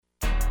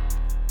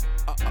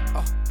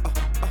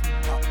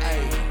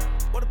Hey,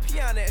 what a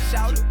piano at,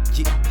 shout it?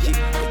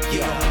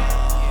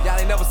 Y'all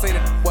ain't never seen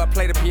a boy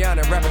play the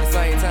piano and rap at the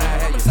same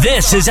time.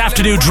 This is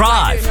Afternoon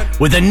Drive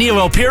with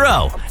Danilo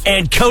Pirro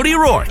and Cody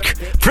Rourke,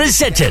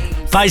 presented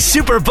by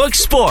Superbook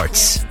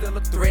Sports.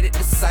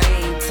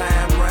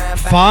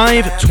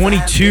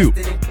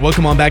 5:22.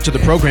 Welcome on back to the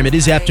program. It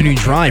is Afternoon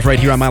Drive right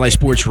here on My Life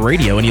Sports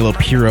Radio. Danilo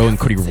Pirro and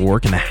Cody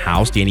Rourke in the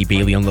house. Danny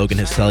Bailey and Logan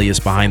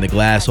Hyselius behind the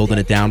glass holding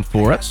it down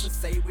for us.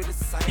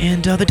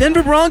 And the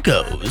Denver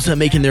Broncos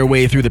making their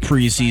way through the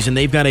preseason.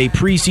 They've got a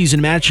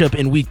preseason matchup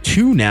in week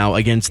 2 now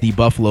against the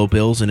Buffalo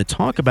Bills. And to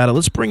talk about it,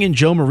 let's bring in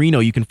Joe Marino.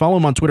 You can follow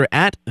him on Twitter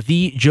at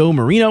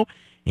 @TheJoeMarino.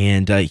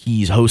 And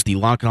he's host the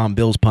Lock On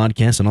Bills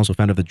podcast and also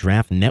founder of the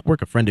Draft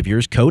Network, a friend of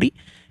yours, Cody.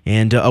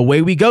 And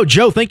away we go.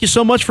 Joe, thank you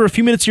so much for a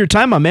few minutes of your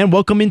time, my man.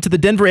 Welcome into the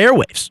Denver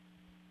airwaves.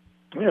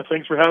 Yeah,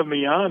 thanks for having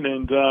me on,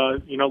 and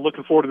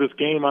looking forward to this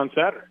game on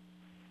Saturday.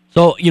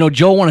 So,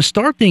 Joe, I want to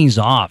start things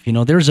off.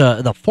 There's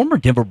the former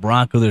Denver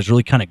Bronco that's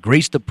really kind of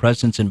graced the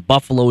presence in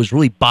Buffalo, has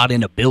really bought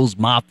into Bills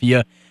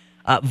Mafia.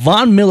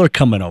 Von Miller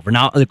coming over.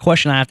 Now, the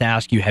question I have to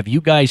ask you, have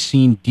you guys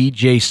seen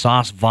DJ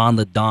Sauce Von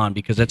the Don?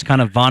 Because that's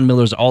kind of Von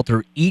Miller's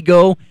alter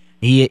ego.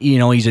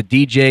 He's a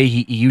DJ.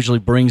 He usually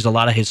brings a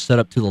lot of his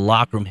setup to the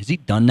locker room. Has he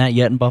done that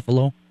yet in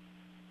Buffalo?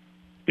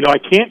 I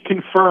can't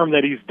confirm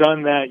that he's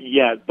done that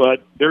yet,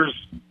 but there's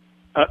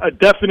a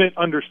definite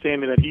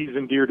understanding that he's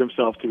endeared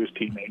himself to his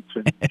teammates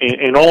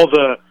and all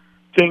the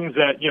things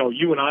that,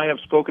 you and I have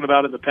spoken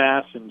about in the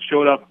past and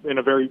showed up in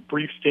a very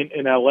brief stint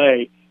in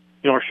L.A.,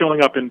 are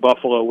showing up in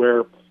Buffalo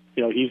where,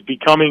 he's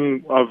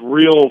becoming a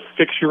real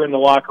fixture in the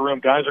locker room.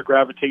 Guys are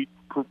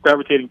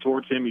gravitating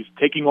towards him. He's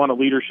taking on a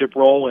leadership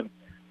role and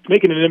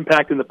making an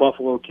impact in the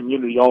Buffalo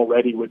community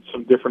already with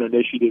some different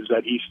initiatives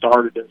that he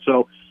started. And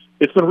so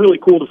it's been really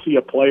cool to see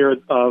a player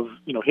of,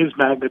 his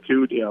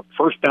magnitude,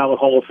 first ballot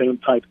Hall of Fame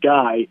type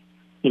guy,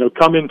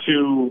 come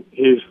into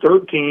his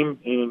third team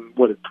in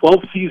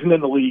 12th season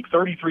in the league,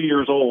 33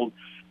 years old.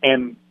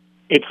 And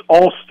it's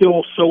all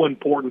still so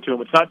important to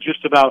him. It's not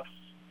just about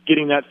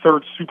getting that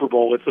third Super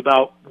Bowl. It's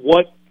about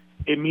what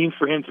it means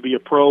for him to be a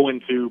pro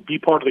and to be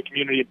part of the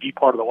community and be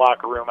part of the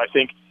locker room. I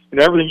think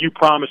everything you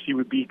promised he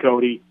would be,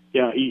 Cody,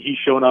 he's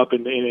shown up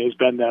and has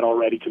been that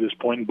already to this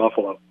point in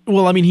Buffalo.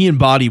 Well, I mean, he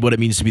embodied what it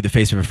means to be the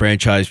face of a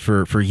franchise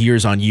for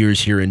years on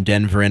years here in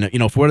Denver. And,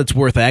 for what it's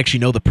worth, I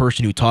actually know the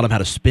person who taught him how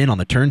to spin on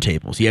the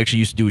turntables. He actually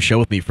used to do a show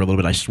with me for a little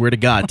bit. I swear to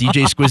God,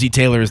 DJ Squizzy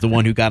Taylor is the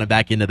one who got him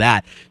back into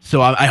that.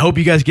 So I hope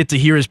you guys get to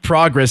hear his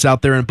progress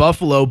out there in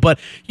Buffalo. But,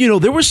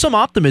 there was some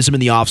optimism in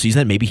the offseason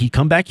that maybe he'd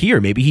come back here.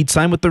 Maybe he'd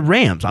sign with the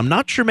Rams. I'm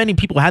not sure many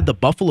people had the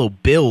Buffalo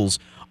Bills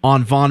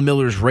on Von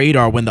Miller's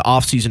radar when the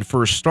offseason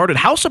first started.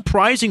 How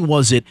surprising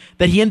was it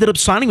that he ended up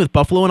signing with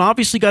Buffalo and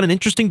obviously got an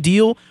interesting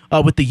deal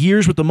with the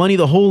years, with the money,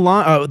 the whole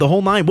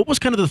nine? What was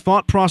kind of the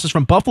thought process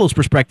from Buffalo's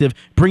perspective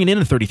bringing in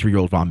a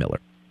 33-year-old Von Miller?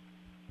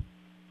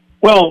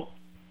 Well,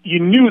 you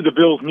knew the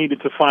Bills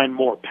needed to find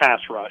more pass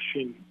rush.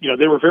 And,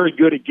 they were very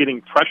good at getting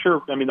pressure.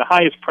 I mean, the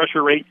highest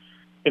pressure rate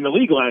in the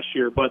league last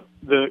year, but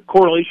the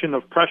correlation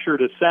of pressure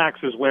to sacks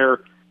is where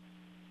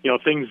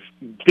things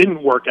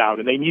didn't work out,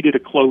 and they needed a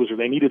closer,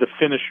 they needed a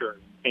finisher.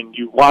 And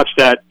you watched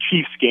that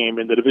Chiefs game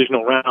in the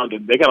divisional round,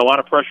 and they got a lot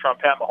of pressure on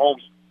Pat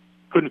Mahomes.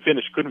 Couldn't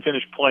finish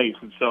plays.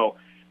 And so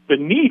the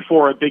need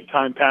for a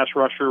big-time pass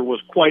rusher was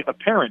quite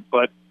apparent,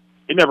 but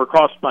it never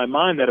crossed my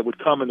mind that it would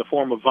come in the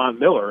form of Von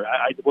Miller.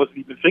 I wasn't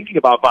even thinking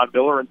about Von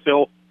Miller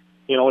until,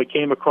 it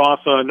came across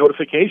a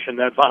notification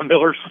that Von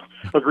Miller's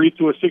agreed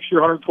to a 6-year,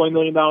 $120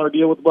 million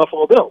deal with the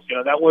Buffalo Bills.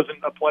 That wasn't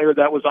a player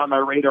that was on my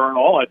radar at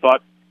all. I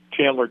thought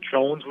Chandler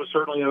Jones was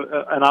certainly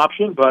an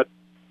option, but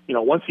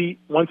once he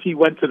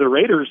went to the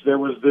Raiders, there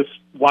was this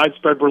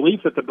widespread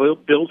belief that the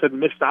Bills had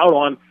missed out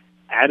on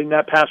adding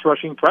that pass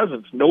rushing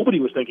presence. Nobody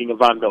was thinking of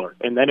Von Miller,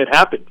 and then it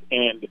happened,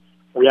 and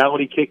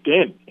reality kicked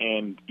in,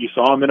 and you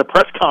saw him in a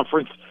press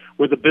conference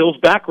with the Bills'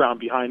 background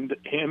behind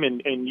him,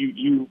 and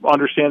you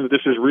understand that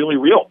this is really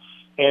real.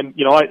 And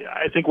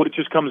I think what it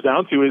just comes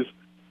down to is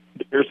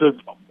there's an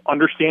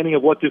understanding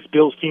of what this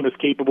Bills team is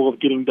capable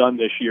of getting done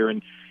this year,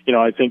 and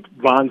I think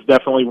Von's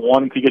definitely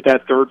wanting to get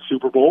that third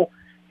Super Bowl,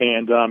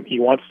 and he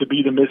wants to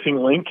be the missing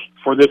link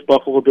for this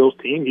Buffalo Bills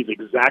team. He's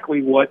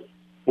exactly what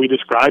we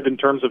described in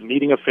terms of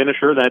needing a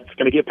finisher that's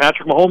going to get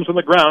Patrick Mahomes on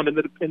the ground in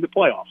the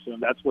playoffs,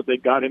 and that's what they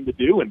got him to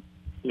do. And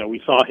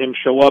we saw him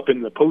show up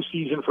in the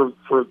postseason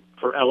for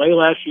LA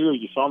last year.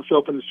 You saw him show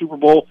up in the Super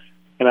Bowl.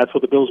 And that's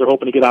what the Bills are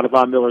hoping to get out of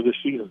Von Miller this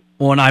season.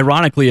 Well, and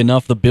ironically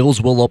enough, the Bills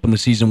will open the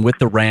season with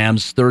the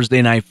Rams, Thursday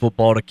Night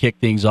Football to kick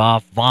things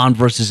off. Von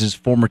versus his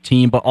former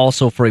team, but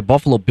also for a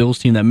Buffalo Bills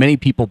team that many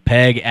people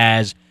peg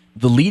as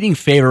the leading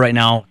favorite right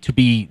now to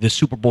be the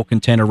Super Bowl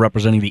contender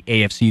representing the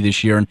AFC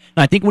this year. And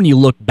I think when you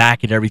look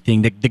back at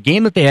everything, the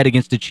game that they had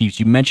against the Chiefs,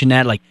 you mentioned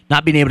that, like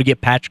not being able to get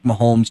Patrick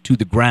Mahomes to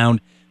the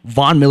ground,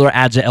 Von Miller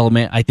adds an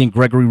element. I think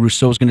Gregory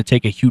Rousseau is going to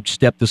take a huge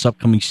step this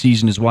upcoming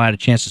season, is why I had a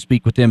chance to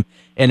speak with him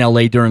in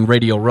L.A. during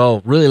Radio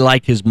Row. Really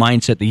liked his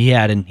mindset that he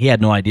had, and he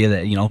had no idea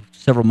that,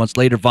 several months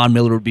later, Von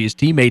Miller would be his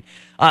teammate.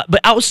 But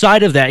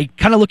outside of that,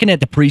 kind of looking at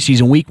the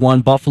preseason, week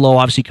one, Buffalo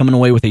obviously coming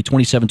away with a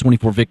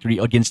 27-24 victory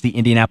against the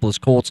Indianapolis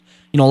Colts.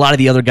 A lot of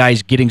the other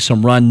guys getting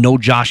some run. No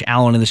Josh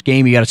Allen in this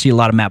game. You got to see a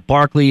lot of Matt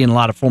Barkley and a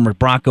lot of former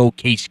Bronco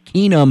Case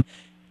Keenum.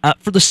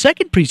 For the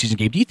second preseason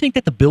game, do you think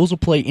that the Bills will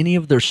play any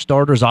of their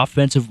starters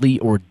offensively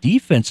or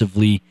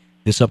defensively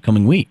this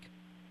upcoming week?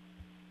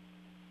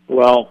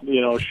 Well,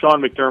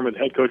 Sean McDermott,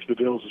 head coach of the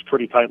Bills, is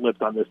pretty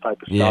tight-lipped on this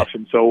type of stuff,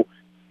 and so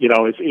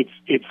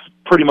it's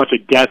pretty much a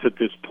guess at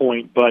this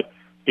point. But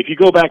if you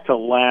go back to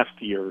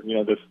last year,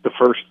 the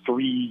first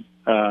three-week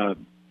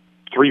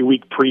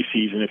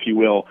preseason, if you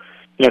will,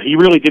 he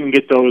really didn't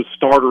get those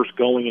starters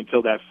going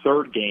until that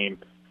third game,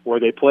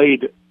 where they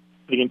played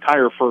the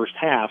entire first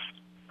half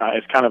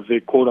as kind of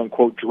the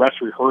quote-unquote dress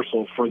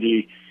rehearsal for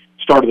the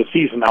start of the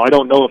season. Now, I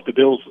don't know if the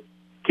Bills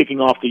kicking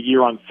off the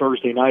year on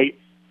Thursday night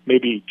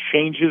maybe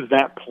changes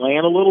that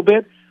plan a little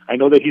bit. I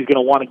know that he's going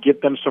to want to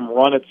get them some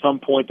run at some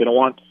point. They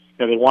want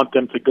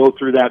them to go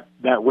through that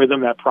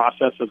rhythm, that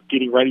process of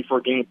getting ready for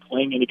a game,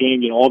 playing in a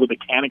game, all the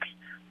mechanics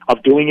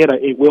of doing it.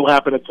 It will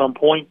happen at some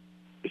point.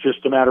 It's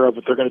just a matter of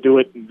if they're going to do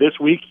it this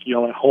week,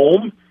 at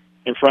home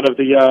in front of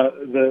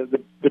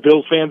the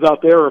Bills fans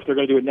out there, or if they're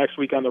going to do it next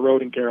week on the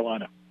road in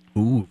Carolina.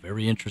 Ooh,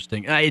 very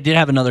interesting. I did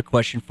have another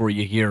question for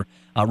you here,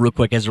 real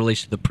quick, as it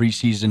relates to the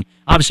preseason.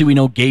 Obviously, we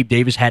know Gabe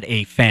Davis had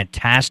a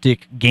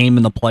fantastic game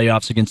in the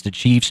playoffs against the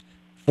Chiefs.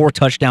 4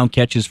 touchdown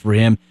catches for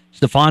him.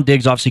 Stephon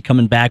Diggs obviously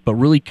coming back, but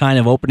really kind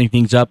of opening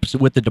things up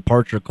with the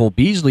departure of Cole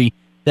Beasley,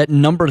 that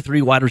number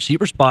 3 wide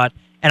receiver spot.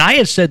 And I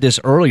had said this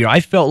earlier. I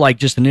felt like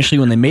just initially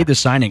when they made the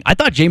signing, I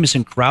thought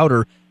Jamison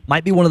Crowder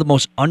might be one of the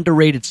most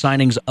underrated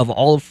signings of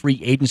all of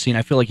free agency, and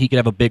I feel like he could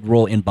have a big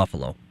role in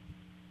Buffalo.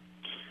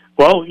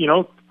 Well,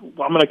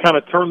 I'm going to kind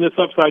of turn this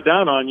upside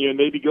down on you and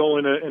maybe go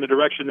in a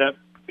direction that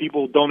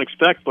people don't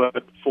expect,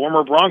 but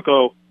former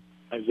Bronco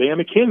Isaiah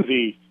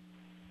McKenzie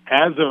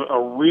has a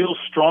real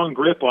strong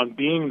grip on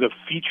being the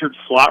featured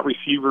slot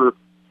receiver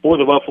for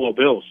the Buffalo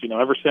Bills.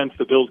 Ever since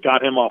the Bills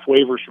got him off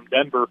waivers from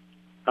Denver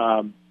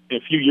a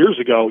few years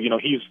ago,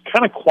 he's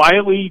kind of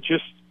quietly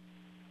just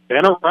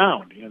been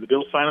around. The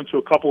Bills signed him to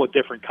a couple of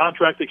different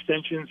contract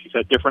extensions. He's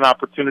had different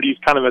opportunities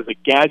kind of as a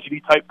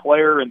gadgety type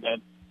player, and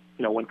then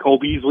when Cole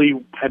Beasley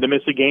had to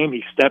miss a game,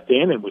 he stepped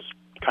in and was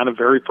kind of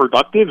very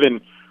productive. And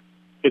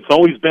it's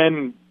always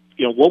been,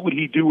 what would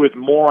he do with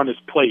more on his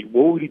plate?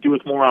 What would he do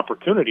with more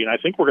opportunity? And I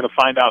think we're going to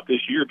find out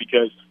this year,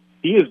 because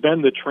he has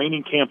been the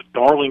training camp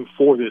darling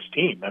for this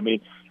team. I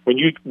mean, when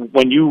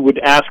you would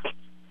ask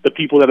the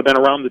people that have been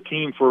around the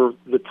team for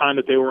the time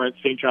that they were at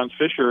St. John's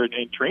Fisher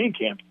in training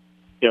camp,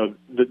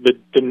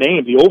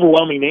 the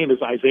overwhelming name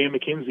is Isaiah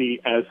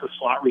McKenzie as the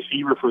slot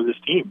receiver for this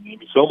team. I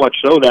mean, so much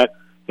so that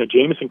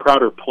Jamison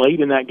Crowder played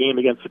in that game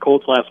against the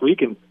Colts last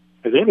week, and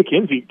Isaiah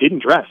McKenzie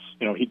didn't dress.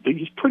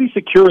 He's pretty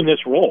secure in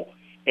this role.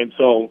 And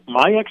so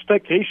my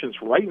expectations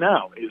right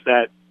now is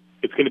that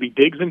it's going to be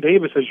Diggs and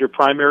Davis as your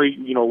primary,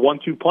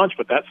 1-2 punch,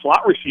 but that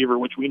slot receiver,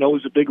 which we know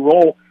is a big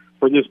role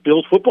for this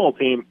Bills football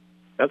team,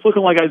 that's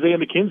looking like Isaiah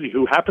McKenzie,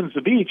 who happens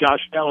to be Josh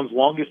Allen's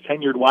longest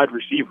tenured wide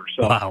receiver.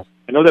 So wow.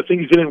 I know that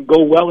things didn't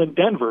go well in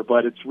Denver,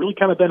 but it's really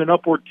kind of been an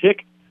upward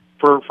tick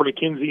for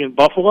McKenzie in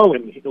Buffalo,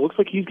 and it looks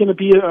like he's going to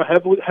be a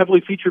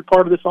heavily featured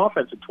part of this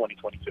offense in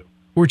 2022.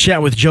 We're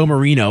chatting with Joe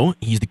Marino.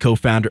 He's the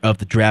co-founder of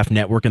the Draft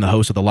Network and the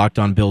host of the Locked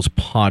On Bills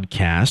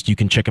podcast. You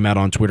can check him out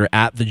on Twitter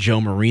at the Joe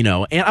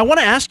Marino. And I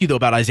want to ask you, though,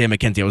 about Isaiah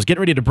McKenzie. I was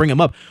getting ready to bring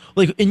him up.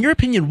 Like, in your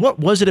opinion, what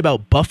was it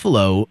about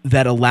Buffalo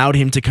that allowed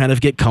him to kind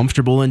of get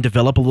comfortable and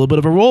develop a little bit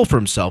of a role for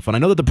himself? And I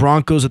know that the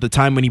Broncos at the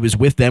time when he was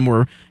with them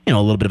were, a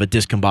little bit of a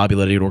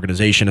discombobulated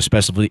organization,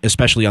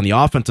 especially on the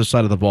offensive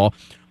side of the ball.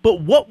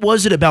 But what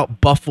was it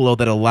about Buffalo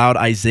that allowed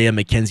Isaiah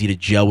McKenzie to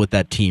gel with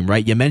that team,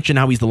 right? You mentioned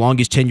how he's the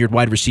longest tenured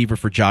wide receiver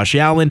for Josh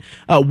Allen.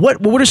 What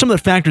are some of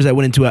the factors that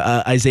went into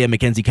Isaiah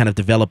McKenzie kind of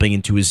developing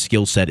into his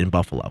skill set in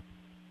Buffalo?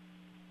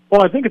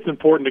 Well, I think it's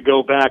important to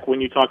go back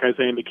when you talk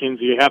Isaiah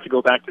McKenzie. You have to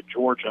go back to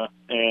Georgia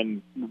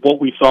and what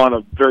we saw in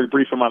a very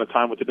brief amount of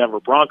time with the Denver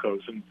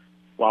Broncos. And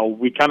while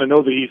we kind of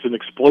know that he's an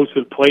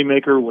explosive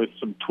playmaker with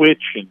some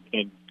twitch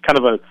and kind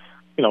of a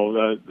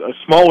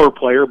smaller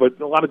player, but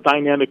a lot of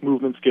dynamic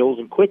movement skills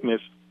and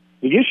quickness.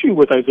 The issue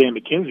with Isaiah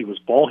McKenzie was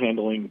ball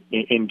handling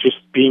and just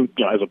being,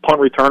 as a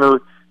punt returner,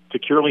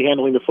 securely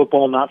handling the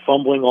football, not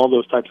fumbling, all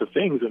those types of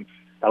things. And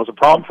that was a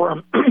problem for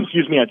him,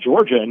 at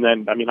Georgia. And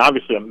then,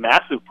 obviously a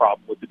massive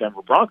problem with the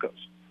Denver Broncos.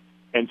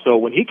 And so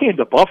when he came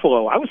to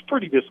Buffalo, I was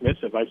pretty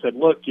dismissive. I said,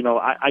 look,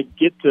 I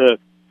get the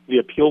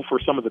appeal for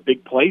some of the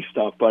big play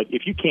stuff, but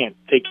if you can't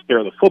take care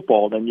of the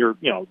football, then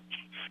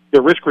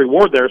the risk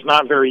reward there is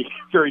not very,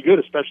 very good,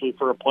 especially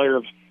for a player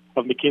of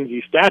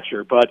McKenzie's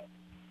stature. But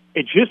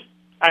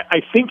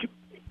I think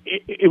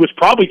it was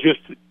probably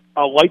just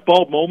a light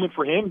bulb moment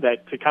for him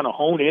that to kind of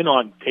hone in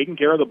on taking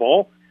care of the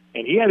ball.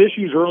 And he had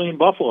issues early in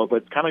Buffalo,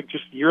 but kind of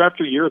just year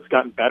after year, it's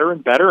gotten better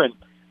and better. And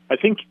I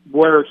think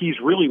where he's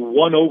really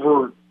won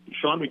over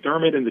Sean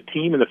McDermott and the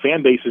team and the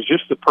fan base is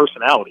just the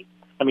personality.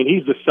 I mean,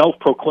 he's the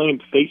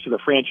self-proclaimed face of the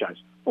franchise.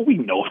 Well, we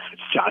know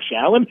that's Josh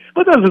Allen,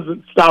 but that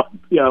doesn't stop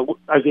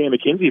Isaiah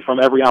McKenzie from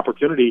every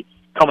opportunity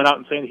coming out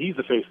and saying he's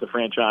the face of the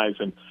franchise,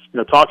 and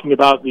talking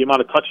about the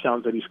amount of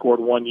touchdowns that he scored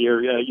one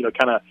year.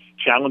 Kind of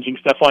challenging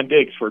Stephon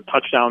Diggs for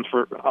touchdowns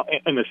for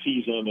in the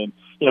season, and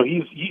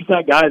he's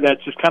that guy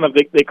that's just kind of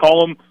they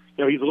call him.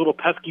 He's a little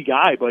pesky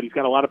guy, but he's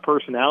got a lot of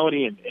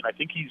personality, and I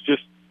think he's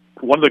just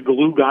one of the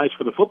glue guys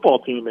for the football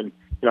team. And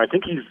I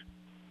think he's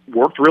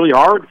worked really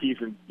hard. He's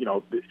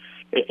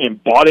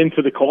and bought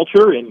into the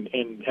culture and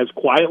has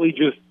quietly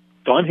just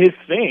done his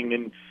thing.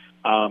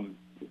 And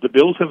the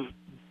Bills have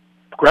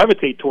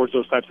gravitate towards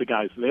those types of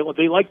guys.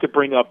 They like to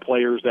bring up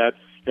players that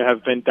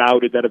have been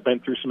doubted, that have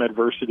been through some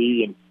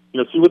adversity, and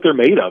see what they're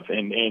made of.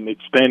 And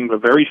it's been a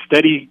very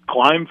steady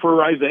climb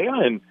for Isaiah,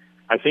 and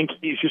I think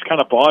he's just kind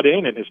of bought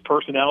in, and his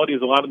personality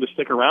has allowed him to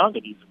stick around,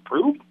 and he's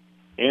improved.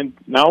 And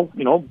now,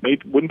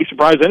 wouldn't be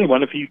surprised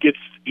anyone if he gets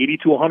 80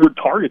 to 100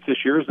 targets this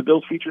year as the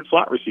Bills' featured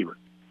slot receiver.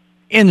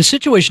 In the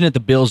situation that the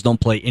Bills don't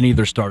play any of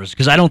their starters,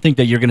 because I don't think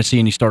that you're going to see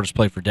any starters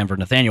play for Denver.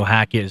 Nathaniel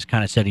Hackett has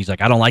kind of said, he's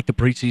like, I don't like the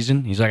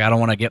preseason. He's like, I don't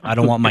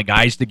want my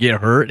guys to get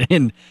hurt,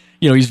 and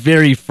he's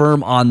very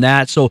firm on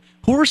that. So,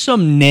 who are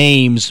some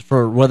names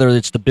for whether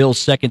it's the Bills'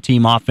 second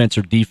team offense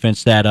or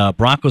defense that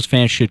Broncos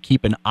fans should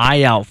keep an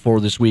eye out for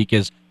this week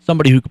as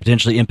somebody who could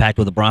potentially impact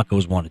what the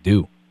Broncos want to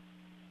do?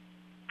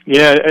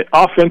 Yeah,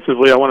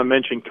 offensively, I want to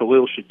mention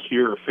Khalil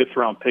Shakir, a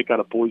fifth-round pick out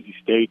of Boise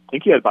State. I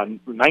think he had about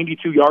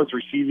 92 yards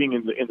receiving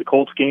in the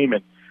Colts game,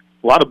 and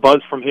a lot of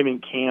buzz from him in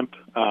camp.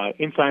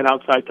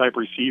 Inside-outside type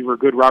receiver,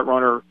 good route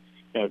runner,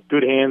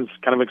 good hands,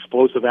 kind of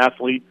explosive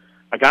athlete.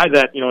 A guy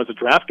that, as a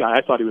draft guy,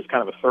 I thought he was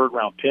kind of a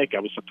third-round pick.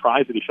 I was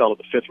surprised that he fell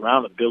to the fifth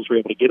round, and the Bills were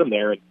able to get him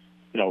there. And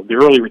the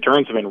early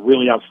returns have been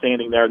really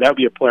outstanding there. That would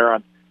be a player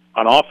on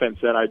offense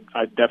that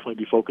I'd definitely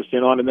be focused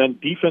in on. And then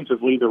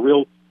defensively, the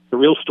real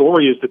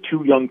story is the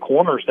two young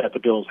corners that the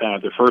Bills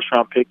have. Their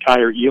first-round pick,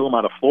 Kyer Elam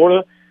out of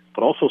Florida,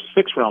 but also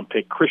sixth-round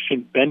pick,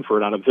 Christian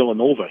Benford out of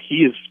Villanova.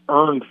 He has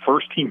earned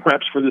first-team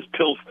reps for this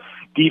Bills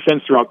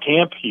defense throughout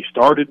camp. He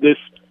started this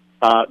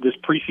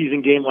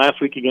preseason game last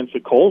week against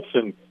the Colts,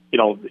 and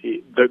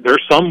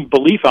there's some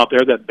belief out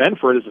there that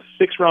Benford, as a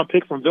sixth-round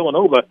pick from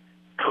Villanova,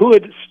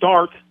 could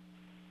start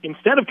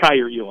instead of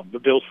Kyer Elam, the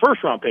Bills'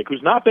 first-round pick,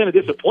 who's not been a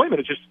disappointment.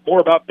 It's just more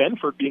about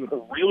Benford being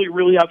really,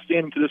 really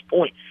outstanding to this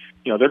point.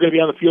 They're going to be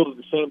on the field at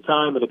the same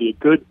time. It'll be a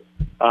good,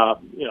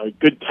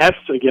 good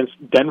test against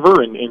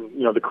Denver, and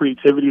the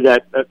creativity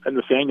that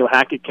Nathaniel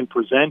Hackett can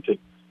present. And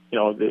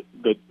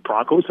the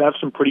Broncos have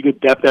some pretty good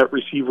depth at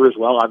receiver as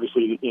well.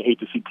 Obviously, you hate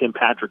to see Tim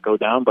Patrick go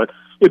down, but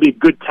it'll be a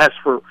good test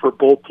for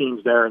both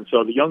teams there. And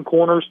so the young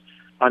corners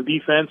on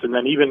defense, and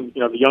then even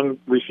the young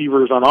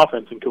receivers on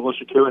offense, and Khalil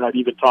Shakir, and I'd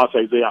even toss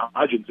Isaiah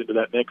Hodgins into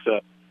that mix.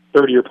 A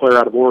 30-year player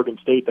out of Oregon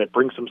State that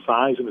brings some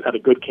size and has had a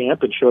good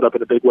camp and showed up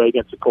in a big way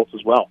against the Colts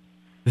as well.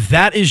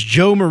 That is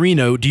Joe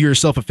Marino. Do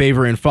yourself a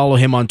favor and follow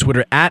him on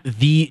Twitter at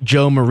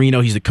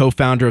 @TheJoeMarino. He's the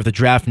co-founder of the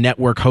Draft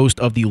Network, host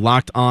of the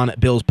Locked On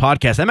Bills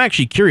podcast. I'm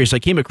actually curious. I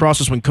came across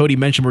this when Cody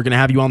mentioned we're going to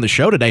have you on the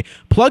show today.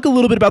 Plug a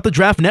little bit about the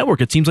Draft Network.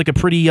 It seems like a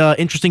pretty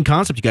interesting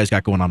concept you guys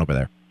got going on over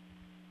there.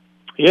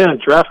 Yeah,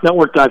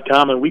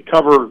 draftnetwork.com, and we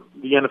cover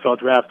the NFL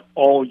draft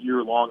all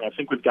year long. I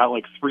think we've got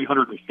like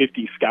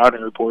 350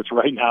 scouting reports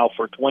right now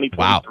for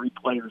 2023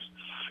 players.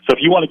 So if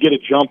you want to get a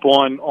jump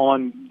on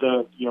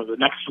the the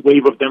next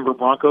wave of Denver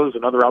Broncos,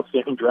 another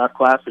outstanding draft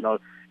class, they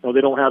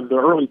don't have the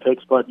early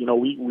picks, but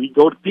we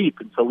go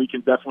deep, and so we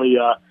can definitely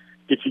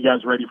get you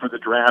guys ready for the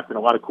draft, and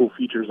a lot of cool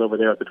features over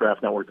there at the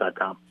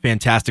draftnetwork.com.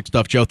 Fantastic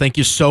stuff, Joe. Thank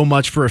you so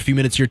much for a few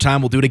minutes of your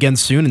time. We'll do it again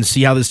soon and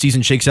see how this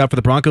season shakes out for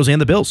the Broncos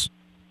and the Bills.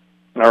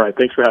 All right,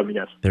 thanks for having me,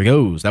 guys. There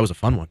goes. That was a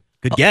fun one.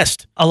 Good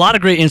guest. A lot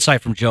of great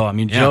insight from Joe. I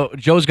mean,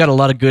 Joe's got a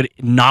lot of good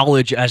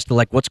knowledge as to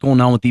what's going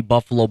on with the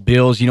Buffalo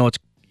Bills. It's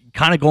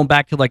kind of going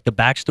back to the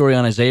backstory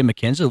on Isaiah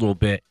McKenzie a little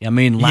bit. I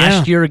mean,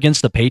 last year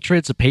against the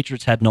Patriots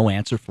had no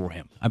answer for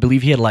him. I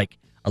believe he had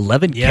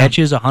 11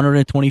 catches,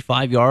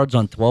 125 yards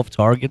on 12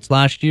 targets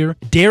last year.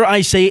 Dare I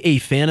say a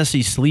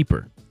fantasy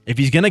sleeper. If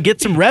he's going to get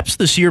some reps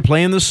this year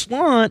playing the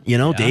slot,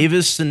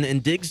 Davis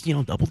and Diggs,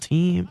 double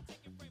team.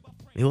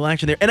 A little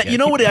action there. And you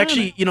know what,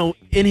 actually,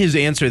 in his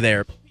answer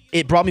there,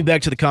 it brought me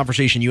back to the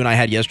conversation you and I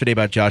had yesterday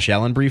about Josh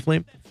Allen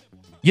briefly.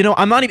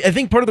 I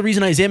think part of the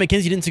reason Isaiah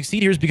McKenzie didn't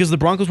succeed here is because the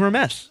Broncos were a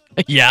mess.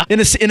 Yeah. In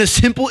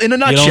a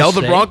nutshell,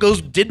 the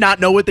Broncos did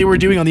not know what they were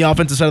doing on the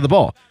offensive side of the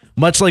ball.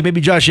 Much like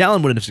maybe Josh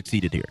Allen wouldn't have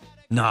succeeded here.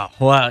 No,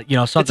 well,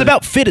 it's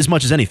about fit as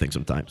much as anything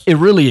sometimes. It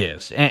really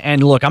is.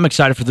 And look, I'm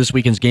excited for this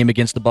weekend's game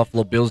against the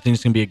Buffalo Bills. I think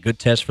it's going to be a good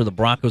test for the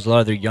Broncos. A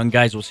lot of their young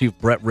guys. We'll see if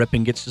Brett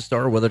Rippon gets to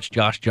start, or whether it's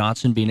Josh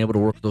Johnson being able to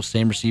work with those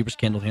same receivers,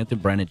 Kendall Hinton,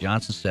 Brandon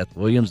Johnson, Seth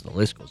Williams. The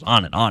list goes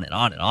on and on and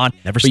on and on.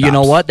 Never stops. But you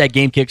know what? That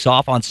game kicks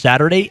off on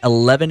Saturday,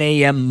 11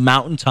 a.m.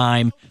 Mountain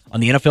Time on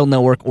the NFL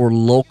Network or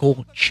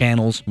local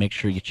channels. Make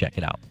sure you check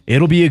it out.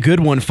 It'll be a good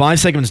one. 5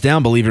 seconds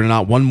down, believe it or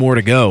not. One more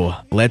to go.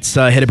 Let's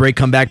hit a break,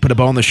 come back, put a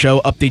bow on the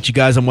show, update you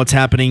guys on what's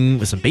happening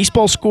with some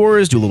baseball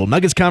scores, do a little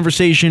Nuggets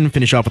conversation,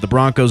 finish off with the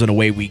Broncos, and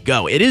away we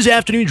go. It is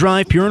Afternoon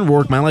Drive, Pure and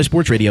Rourke, Mile High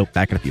Sports Radio.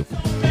 Back in a few.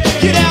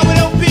 Get out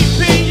with OP.